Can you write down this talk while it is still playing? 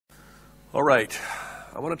All right,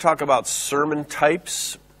 I want to talk about sermon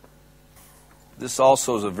types. This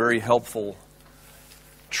also is a very helpful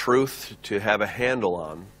truth to have a handle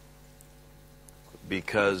on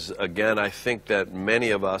because, again, I think that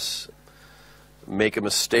many of us make a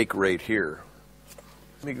mistake right here.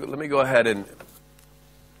 Let me go ahead and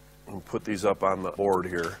put these up on the board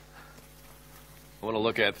here. I want to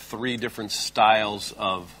look at three different styles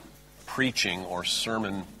of preaching or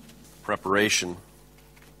sermon preparation.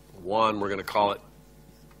 One, we're going to call it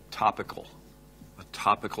topical, a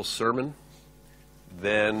topical sermon.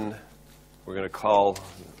 Then we're going to call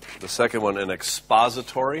the second one an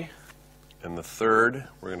expository. And the third,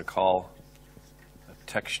 we're going to call a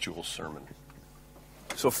textual sermon.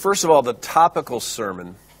 So first of all, the topical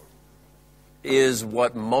sermon is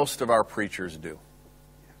what most of our preachers do,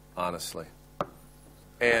 honestly.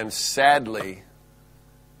 And sadly,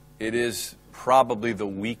 it is probably the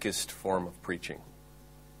weakest form of preaching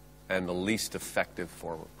and the least effective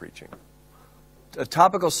form of preaching. A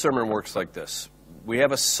topical sermon works like this. We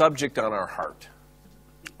have a subject on our heart,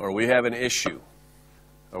 or we have an issue,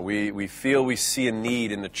 or we feel we see a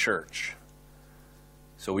need in the church.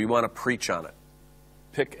 So we want to preach on it.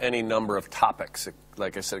 Pick any number of topics.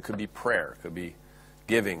 Like I said, it could be prayer, it could be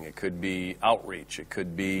giving, it could be outreach, it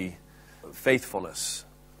could be faithfulness.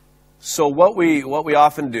 So what we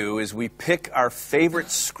often do is we pick our favorite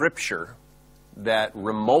scripture that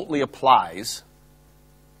remotely applies,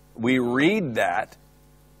 we read that,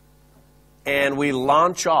 and we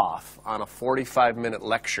launch off on a 45-minute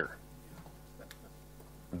lecture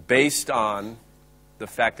based on the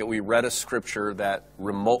fact that we read a scripture that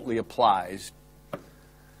remotely applies.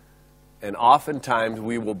 And oftentimes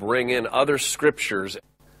we will bring in other scriptures.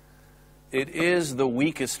 It is the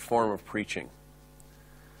weakest form of preaching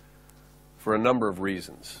for a number of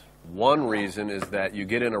reasons. One reason is that you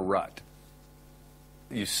get in a rut.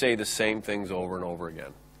 You say the same things over and over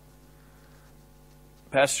again.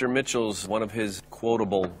 Pastor Mitchell's, one of his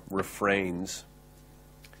quotable refrains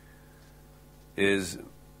is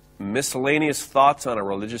miscellaneous thoughts on a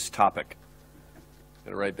religious topic. I'm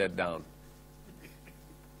going to write that down.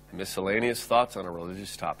 Miscellaneous thoughts on a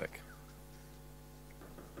religious topic.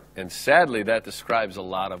 And sadly, that describes a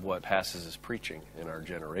lot of what passes as preaching in our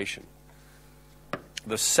generation.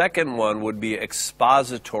 The second one would be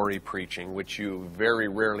expository preaching, which you very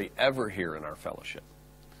rarely ever hear in our fellowship.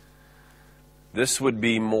 This would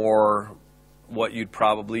be more what you'd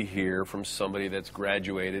probably hear from somebody that's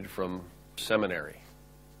graduated from seminary.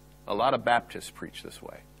 A lot of Baptists preach this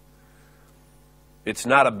way. It's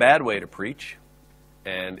not a bad way to preach,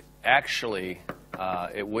 and actually,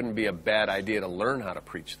 it wouldn't be a bad idea to learn how to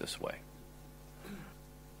preach this way.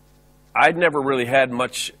 I'd never really had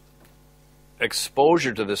much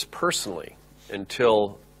exposure to this personally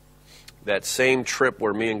until that same trip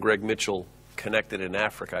where me and Greg Mitchell connected in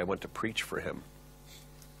Africa. I went to preach for him.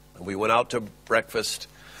 And we went out to breakfast,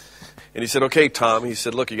 and he said, "Okay, Tom," he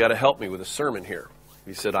said, "look, you got to help me with a sermon here."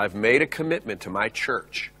 He said, "I've made a commitment to my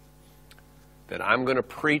church that I'm going to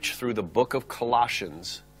preach through the book of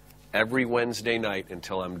Colossians every Wednesday night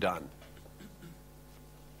until I'm done."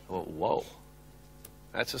 I went, whoa,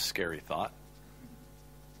 that's a scary thought.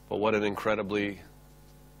 But what an incredibly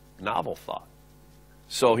novel thought.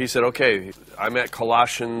 So he said, "Okay, I'm at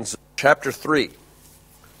Colossians chapter 3.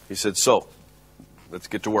 He said, "So, let's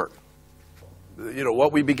get to work." You know,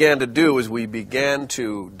 what we began to do is we began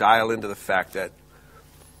to dial into the fact that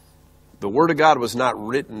the Word of God was not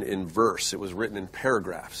written in verse. It was written in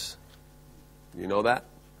paragraphs. You know that?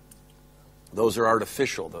 Those are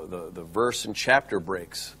artificial. The verse and chapter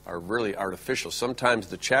breaks are really artificial. Sometimes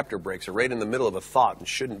the chapter breaks are right in the middle of a thought and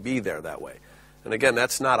shouldn't be there that way. And again,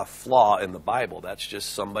 that's not a flaw in the Bible. That's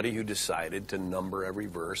just somebody who decided to number every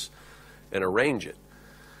verse and arrange it.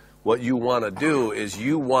 What you want to do is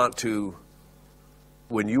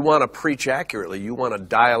when you want to preach accurately, you want to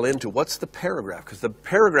dial into what's the paragraph, because the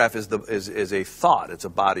paragraph is a thought. It's a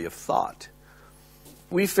body of thought.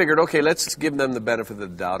 We figured, okay, let's give them the benefit of the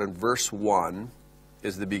doubt, and verse 1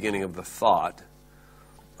 is the beginning of the thought.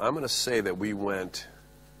 I'm going to say that we went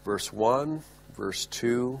verse 1, verse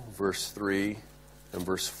 2, verse 3, and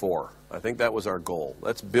verse 4. I think that was our goal.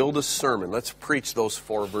 Let's build a sermon. Let's preach those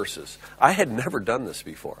 4 verses. I had never done this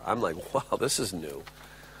before. I'm like, wow, this is new.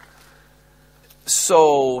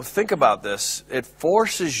 So think about this. It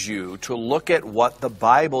forces you to look at what the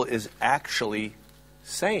Bible is actually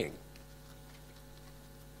saying.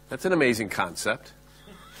 That's an amazing concept.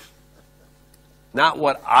 Not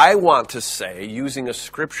what I want to say, using a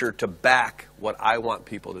scripture to back what I want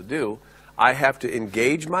people to do. I have to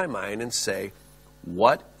engage my mind and say,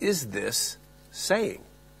 what is this saying?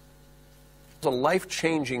 It was a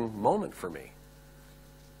life-changing moment for me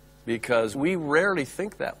because we rarely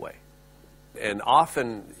think that way. And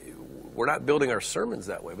often we're not building our sermons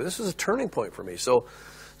that way. But this was a turning point for me. So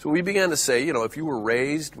we began to say, if you were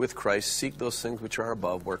raised with Christ, seek those things which are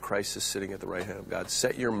above, where Christ is sitting at the right hand of God.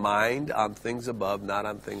 Set your mind on things above, not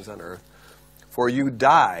on things on earth. For you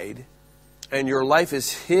died, and your life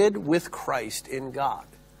is hid with Christ in God.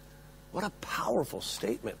 What a powerful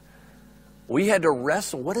statement. We had to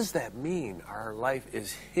wrestle. What does that mean? Our life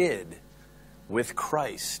is hid with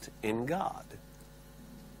Christ in God.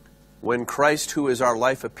 When Christ, who is our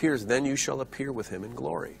life, appears, then you shall appear with him in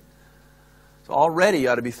glory. So already you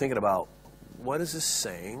ought to be thinking about, what is this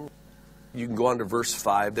saying? You can go on to verse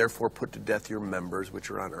 5, therefore put to death your members which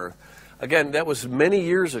are on earth. Again, that was many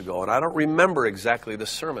years ago, and I don't remember exactly the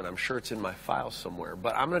sermon. I'm sure it's in my file somewhere.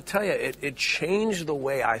 But I'm going to tell you, it changed the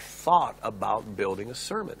way I thought about building a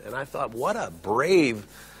sermon. And I thought, what a brave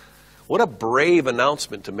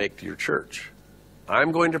announcement to make to your church.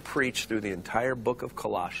 I'm going to preach through the entire book of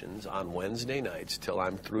Colossians on Wednesday nights till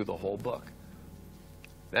I'm through the whole book.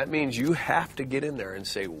 That means you have to get in there and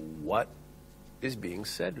say, what is being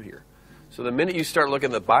said here? So the minute you start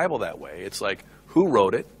looking at the Bible that way, it's like, who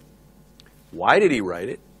wrote it? Why did he write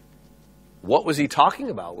it? What was he talking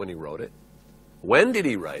about when he wrote it? When did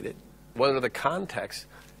he write it? What are the contexts?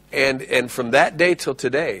 And from that day till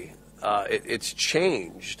today, it's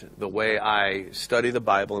changed the way I study the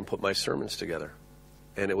Bible and put my sermons together.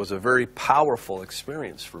 And it was a very powerful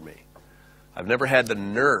experience for me. I've never had the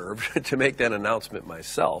nerve to make that announcement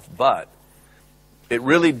myself, but it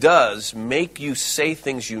really does make you say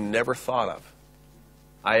things you never thought of.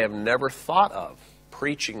 I have never thought of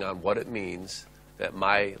preaching on what it means that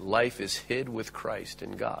my life is hid with Christ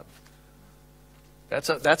in God. That's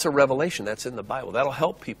a revelation. That's in the Bible. That'll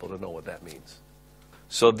help people to know what that means.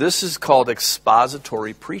 So this is called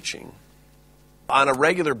expository preaching. On a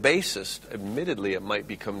regular basis, admittedly, it might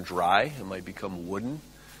become dry. It might become wooden.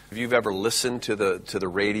 If you've ever listened to the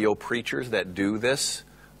radio preachers that do this,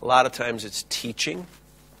 a lot of times it's teaching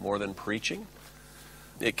more than preaching.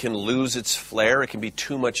 It can lose its flair. It can be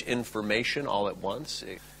too much information all at once.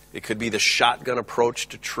 It could be the shotgun approach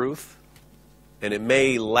to truth. And it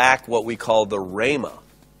may lack what we call the rhema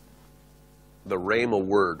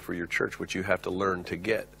word for your church, which you have to learn to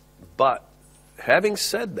get. But having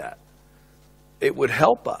said that, it would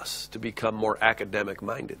help us to become more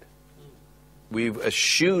academic-minded. We've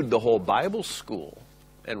eschewed the whole Bible school,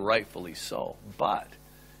 and rightfully so. But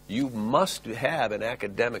you must have an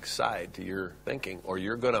academic side to your thinking, or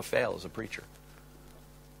you're going to fail as a preacher.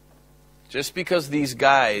 Just because these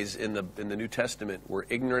guys in the New Testament were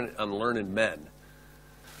ignorant, unlearned men,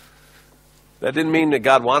 that didn't mean that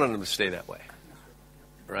God wanted them to stay that way.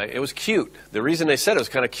 Right? It was cute. The reason they said it was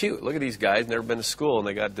kind of cute. Look at these guys, never been to school, and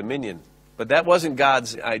they got dominion. But that wasn't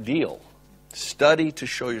God's ideal. Study to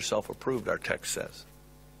show yourself approved, our text says.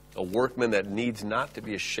 A workman that needs not to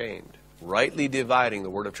be ashamed, rightly dividing the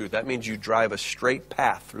word of truth. That means you drive a straight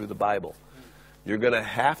path through the Bible. You're going to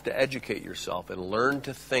have to educate yourself and learn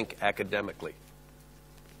to think academically.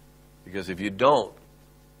 Because if you don't,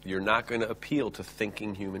 you're not going to appeal to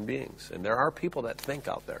thinking human beings. And there are people that think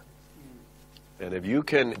out there. And if you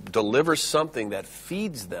can deliver something that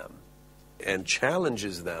feeds them and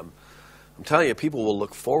challenges them, I'm telling you, people will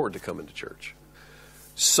look forward to coming to church.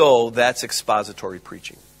 So that's expository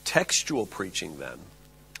preaching. Textual preaching, then,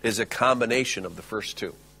 is a combination of the first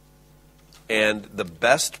two. And the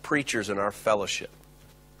best preachers in our fellowship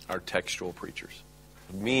are textual preachers.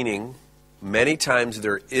 Meaning, many times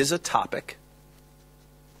there is a topic,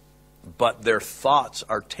 but their thoughts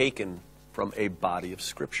are taken from a body of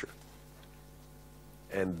Scripture.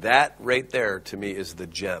 And that right there, to me, is the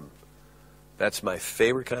gem. That's my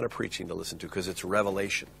favorite kind of preaching to listen to, because it's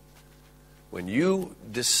revelation. When you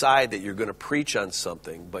decide that you're going to preach on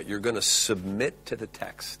something, but you're going to submit to the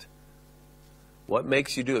text, what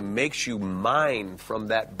makes you do it? It makes you mine from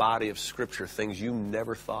that body of Scripture things you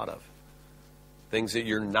never thought of. Things that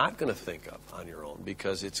you're not going to think of on your own,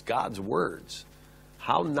 because it's God's words.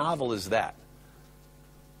 How novel is that?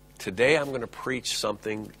 Today I'm going to preach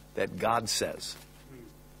something that God says.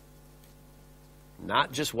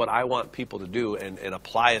 Not just what I want people to do and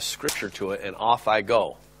apply a scripture to it, and off I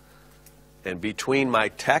go. And between my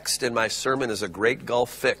text and my sermon is a great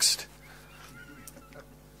gulf fixed.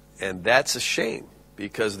 And that's a shame,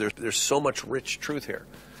 because there's so much rich truth here.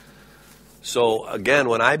 So again,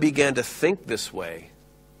 when I began to think this way,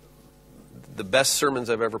 the best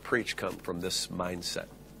sermons I've ever preached come from this mindset.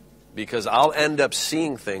 Because I'll end up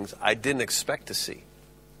seeing things I didn't expect to see.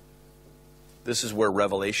 This is where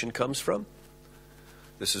revelation comes from.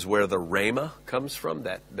 This is where the rhema comes from,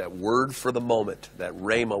 that word for the moment, that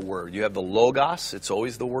rhema word. You have the logos, it's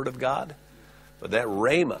always the word of God. But that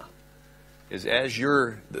rhema is as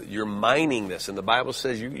you're mining this, and the Bible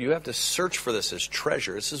says you have to search for this as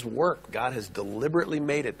treasure. This is work. God has deliberately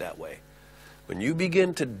made it that way. When you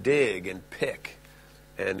begin to dig and pick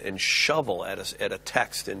and shovel at a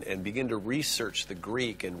text and begin to research the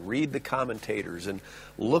Greek and read the commentators and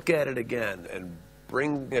look at it again and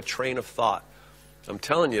bring a train of thought, I'm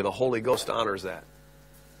telling you, the Holy Ghost honors that.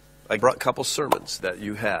 I brought a couple sermons that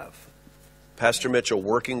you have. Pastor Mitchell,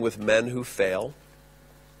 Working with Men Who Fail,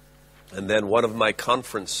 and then one of my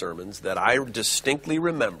conference sermons that I distinctly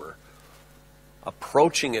remember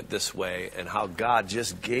approaching it this way and how God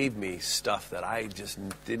just gave me stuff that I just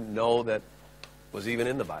didn't know that was even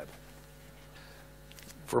in the Bible.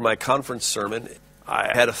 For my conference sermon,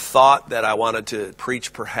 I had a thought that I wanted to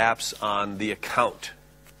preach perhaps on the account,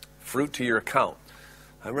 fruit to your account.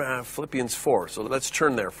 I'm on Philippians 4, so let's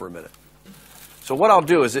turn there for a minute. So what I'll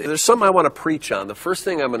do is, there's something I want to preach on. The first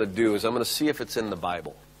thing I'm going to do is I'm going to see if it's in the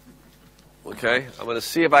Bible. Okay? I'm going to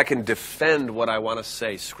see if I can defend what I want to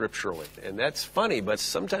say scripturally. And that's funny, but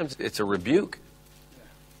sometimes it's a rebuke.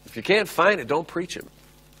 If you can't find it, don't preach it.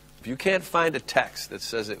 If you can't find a text that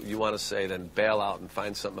says that you want to say, then bail out and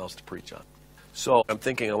find something else to preach on. So I'm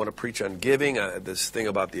thinking I want to preach on giving, this thing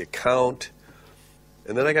about the account.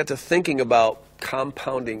 And then I got to thinking about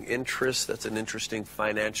compounding interest. That's an interesting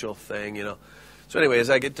financial thing, you know. So anyway, as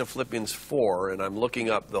I get to Philippians 4, and I'm looking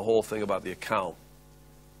up the whole thing about the account.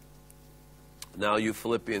 Now you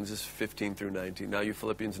Philippians, this is 15 through 19. Now you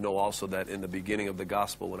Philippians know also that in the beginning of the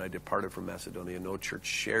gospel, when I departed from Macedonia, no church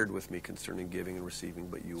shared with me concerning giving and receiving,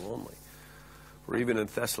 but you only. For even in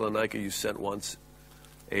Thessalonica you sent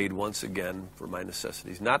aid once again for my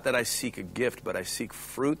necessities. Not that I seek a gift, but I seek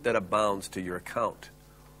fruit that abounds to your account.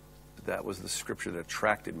 That was the scripture that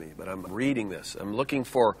attracted me. But I'm reading this. I'm looking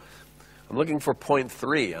for point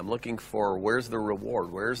 3. I'm looking for where's the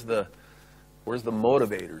reward? Where's the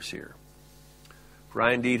motivators here? For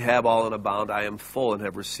I indeed have all and abound. I am full and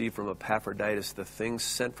have received from Epaphroditus the things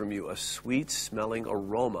sent from you, a sweet-smelling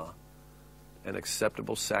aroma, an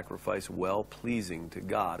acceptable sacrifice, well-pleasing to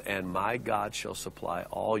God. And my God shall supply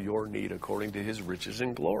all your need according to his riches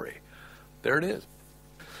and glory. There it is.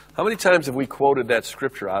 How many times have we quoted that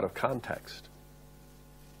scripture out of context?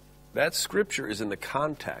 That scripture is in the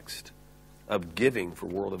context of giving for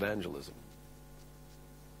world evangelism.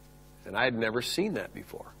 And I had never seen that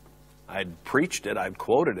before. I'd preached it, I'd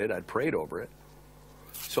quoted it, I'd prayed over it.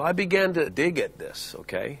 So I began to dig at this,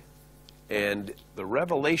 okay? And the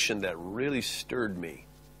revelation that really stirred me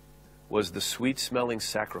was the sweet-smelling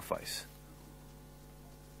sacrifice.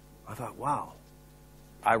 I thought, wow,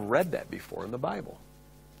 I read that before in the Bible.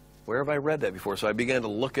 Where have I read that before? So I began to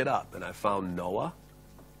look it up, and I found Noah.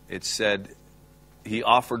 It said he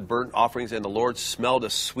offered burnt offerings, and the Lord smelled a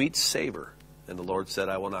sweet savor. And the Lord said,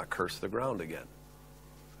 I will not curse the ground again.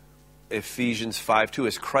 Ephesians 5:2,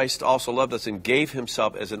 as Christ also loved us and gave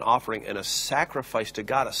himself as an offering and a sacrifice to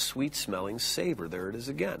God, a sweet-smelling savor. There it is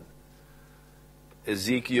again.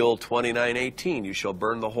 Ezekiel 29:18, you shall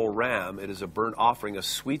burn the whole ram. It is a burnt offering, a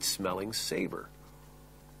sweet-smelling savor.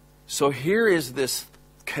 So here is this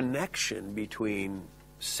connection between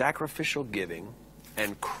sacrificial giving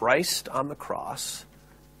and Christ on the cross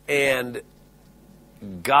and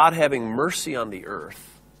God having mercy on the earth,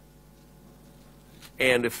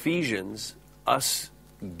 and Ephesians, us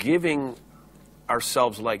giving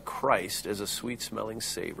ourselves like Christ as a sweet-smelling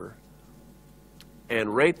savor.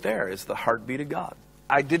 And right there is the heartbeat of God.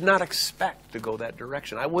 I did not expect to go that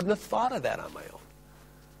direction. I wouldn't have thought of that on my own.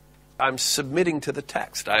 I'm submitting to the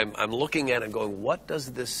text. I'm looking at it and going, what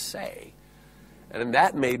does this say? And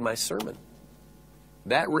that made my sermon.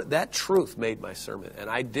 That truth made my sermon. And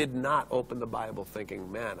I did not open the Bible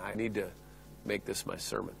thinking, man, I need to make this my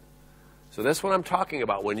sermon. So that's what I'm talking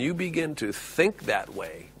about. When you begin to think that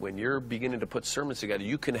way, when you're beginning to put sermons together,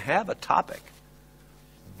 you can have a topic.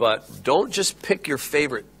 But don't just pick your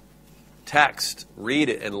favorite text, read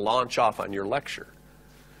it, and launch off on your lecture.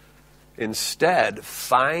 Instead,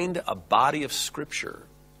 find a body of Scripture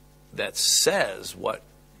that says what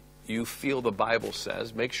you feel the Bible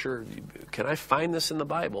says. Make sure, can I find this in the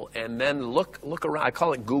Bible? And then look around. I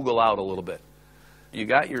call it Google out a little bit. You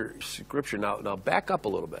got your Scripture. Now back up a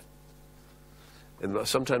little bit. And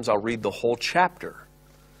sometimes I'll read the whole chapter.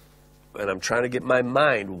 And I'm trying to get my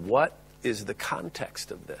mind, what is the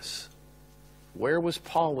context of this? Where was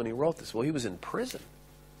Paul when he wrote this? Well, he was in prison.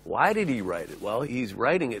 Why did he write it? Well, he's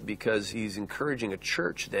writing it because he's encouraging a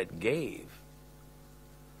church that gave.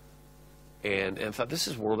 And I thought, this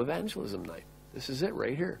is World Evangelism Night. This is it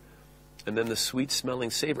right here. And then the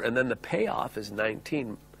sweet-smelling savor. And then the payoff is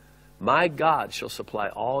 19. My God shall supply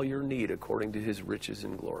all your need according to his riches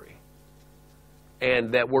and glory.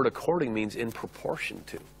 And that word according means in proportion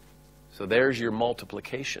to. So there's your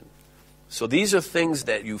multiplication. So these are things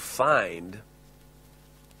that you find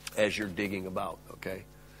as you're digging about, okay?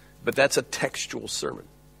 But that's a textual sermon.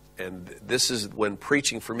 And this is when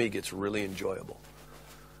preaching for me gets really enjoyable.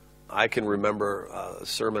 I can remember a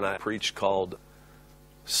sermon I preached called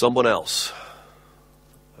Someone Else.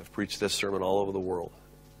 I've preached this sermon all over the world.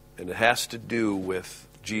 And it has to do with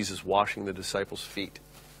Jesus washing the disciples' feet.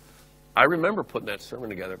 I remember putting that sermon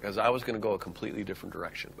together because I was going to go a completely different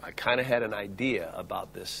direction. I kind of had an idea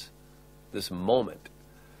about this moment.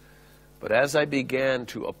 But as I began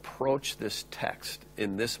to approach this text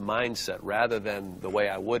in this mindset rather than the way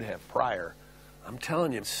I would have prior, I'm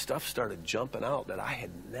telling you, stuff started jumping out that I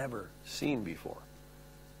had never seen before.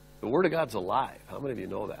 The Word of God's alive. How many of you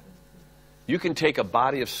know that? You can take a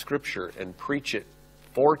body of Scripture and preach it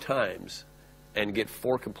 4 times and get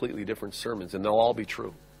 4 completely different sermons, and they'll all be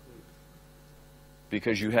true.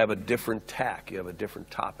 Because you have a different tack, you have a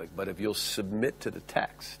different topic. But if you'll submit to the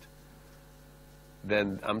text,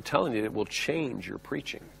 then I'm telling you, it will change your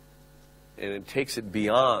preaching. And it takes it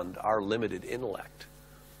beyond our limited intellect.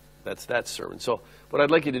 That's that sermon. So what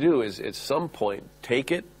I'd like you to do is, at some point,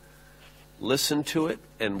 take it, listen to it,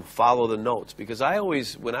 and follow the notes. Because I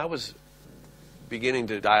always, when I was beginning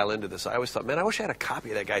to dial into this, I always thought, man, I wish I had a copy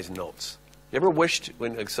of that guy's notes. You ever wished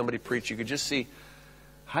when somebody preached, you could just see,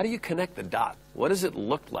 how do you connect the dot? What does it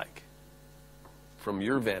look like from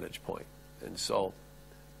your vantage point? And so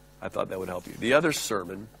I thought that would help you. The other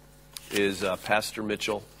sermon is Pastor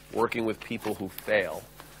Mitchell working with people who fail.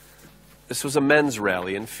 This was a men's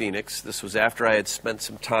rally in Phoenix. This was after I had spent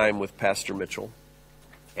some time with Pastor Mitchell.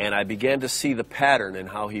 And I began to see the pattern in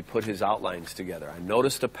how he put his outlines together. I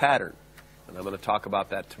noticed a pattern, and I'm going to talk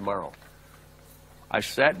about that tomorrow. I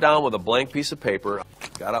sat down with a blank piece of paper,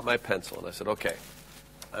 got out my pencil, and I said, okay,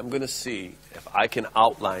 I'm going to see if I can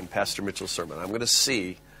outline Pastor Mitchell's sermon. I'm going to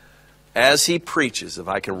see, as he preaches, if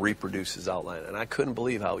I can reproduce his outline. And I couldn't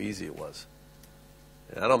believe how easy it was.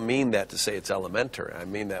 And I don't mean that to say it's elementary. I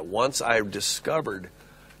mean that once I discovered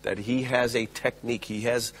that he has a technique, he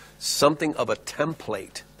has something of a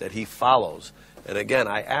template that he follows. And again,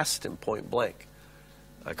 I asked him point blank.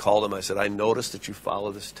 I called him, I said, I noticed that you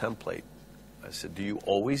follow this template. I said, do you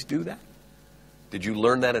always do that? Did you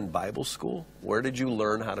learn that in Bible school? Where did you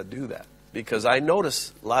learn how to do that? Because I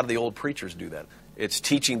notice a lot of the old preachers do that. It's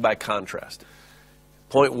teaching by contrast.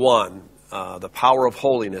 Point 1, the power of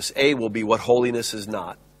holiness. A will be what holiness is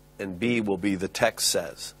not, and B will be the text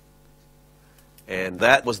says. And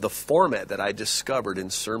that was the format that I discovered in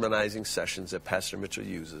sermonizing sessions that Pastor Mitchell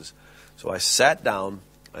uses. So I sat down,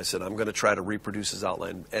 I said, I'm going to try to reproduce his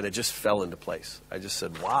outline, and it just fell into place. I just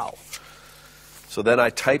said, wow. So then I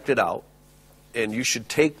typed it out, and you should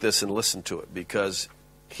take this and listen to it, because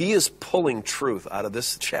he is pulling truth out of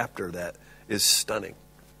this chapter that is stunning.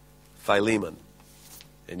 Philemon.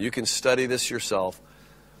 And you can study this yourself,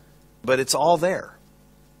 but it's all there.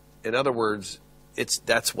 In other words,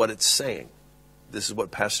 that's what it's saying. This is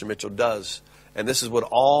what Pastor Mitchell does, and this is what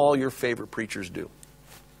all your favorite preachers do.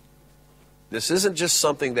 This isn't just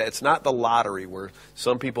something that, it's not the lottery where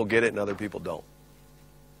some people get it and other people don't.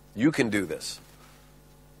 You can do this.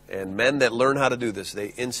 And men that learn how to do this, they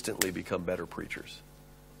instantly become better preachers.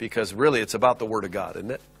 Because really, it's about the Word of God,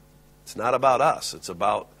 isn't it? It's not about us. It's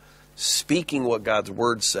about speaking what God's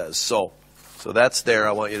Word says. So that's there.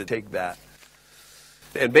 I want you to take that.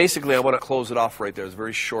 And basically, I want to close it off right there. It's a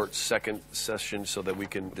very short second session so that we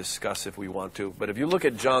can discuss if we want to. But if you look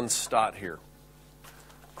at John Stott here,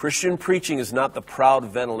 Christian preaching is not the proud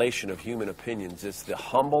ventilation of human opinions. It's the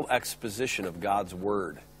humble exposition of God's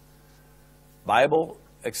Word. Bible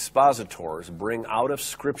expositors bring out of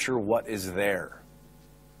Scripture what is there.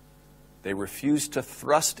 They refuse to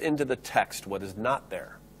thrust into the text what is not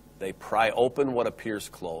there. They pry open what appears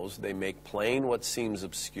closed. They make plain what seems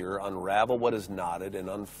obscure, unravel what is knotted, and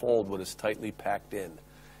unfold what is tightly packed in.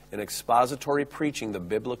 In expository preaching, the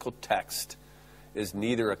biblical text is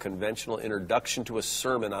neither a conventional introduction to a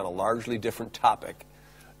sermon on a largely different topic,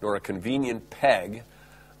 nor a convenient peg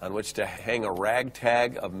on which to hang a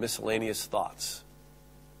ragtag of miscellaneous thoughts,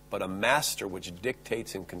 but a master which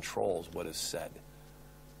dictates and controls what is said.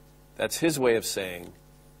 That's his way of saying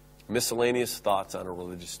miscellaneous thoughts on a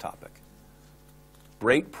religious topic.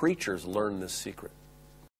 Great preachers learn this secret.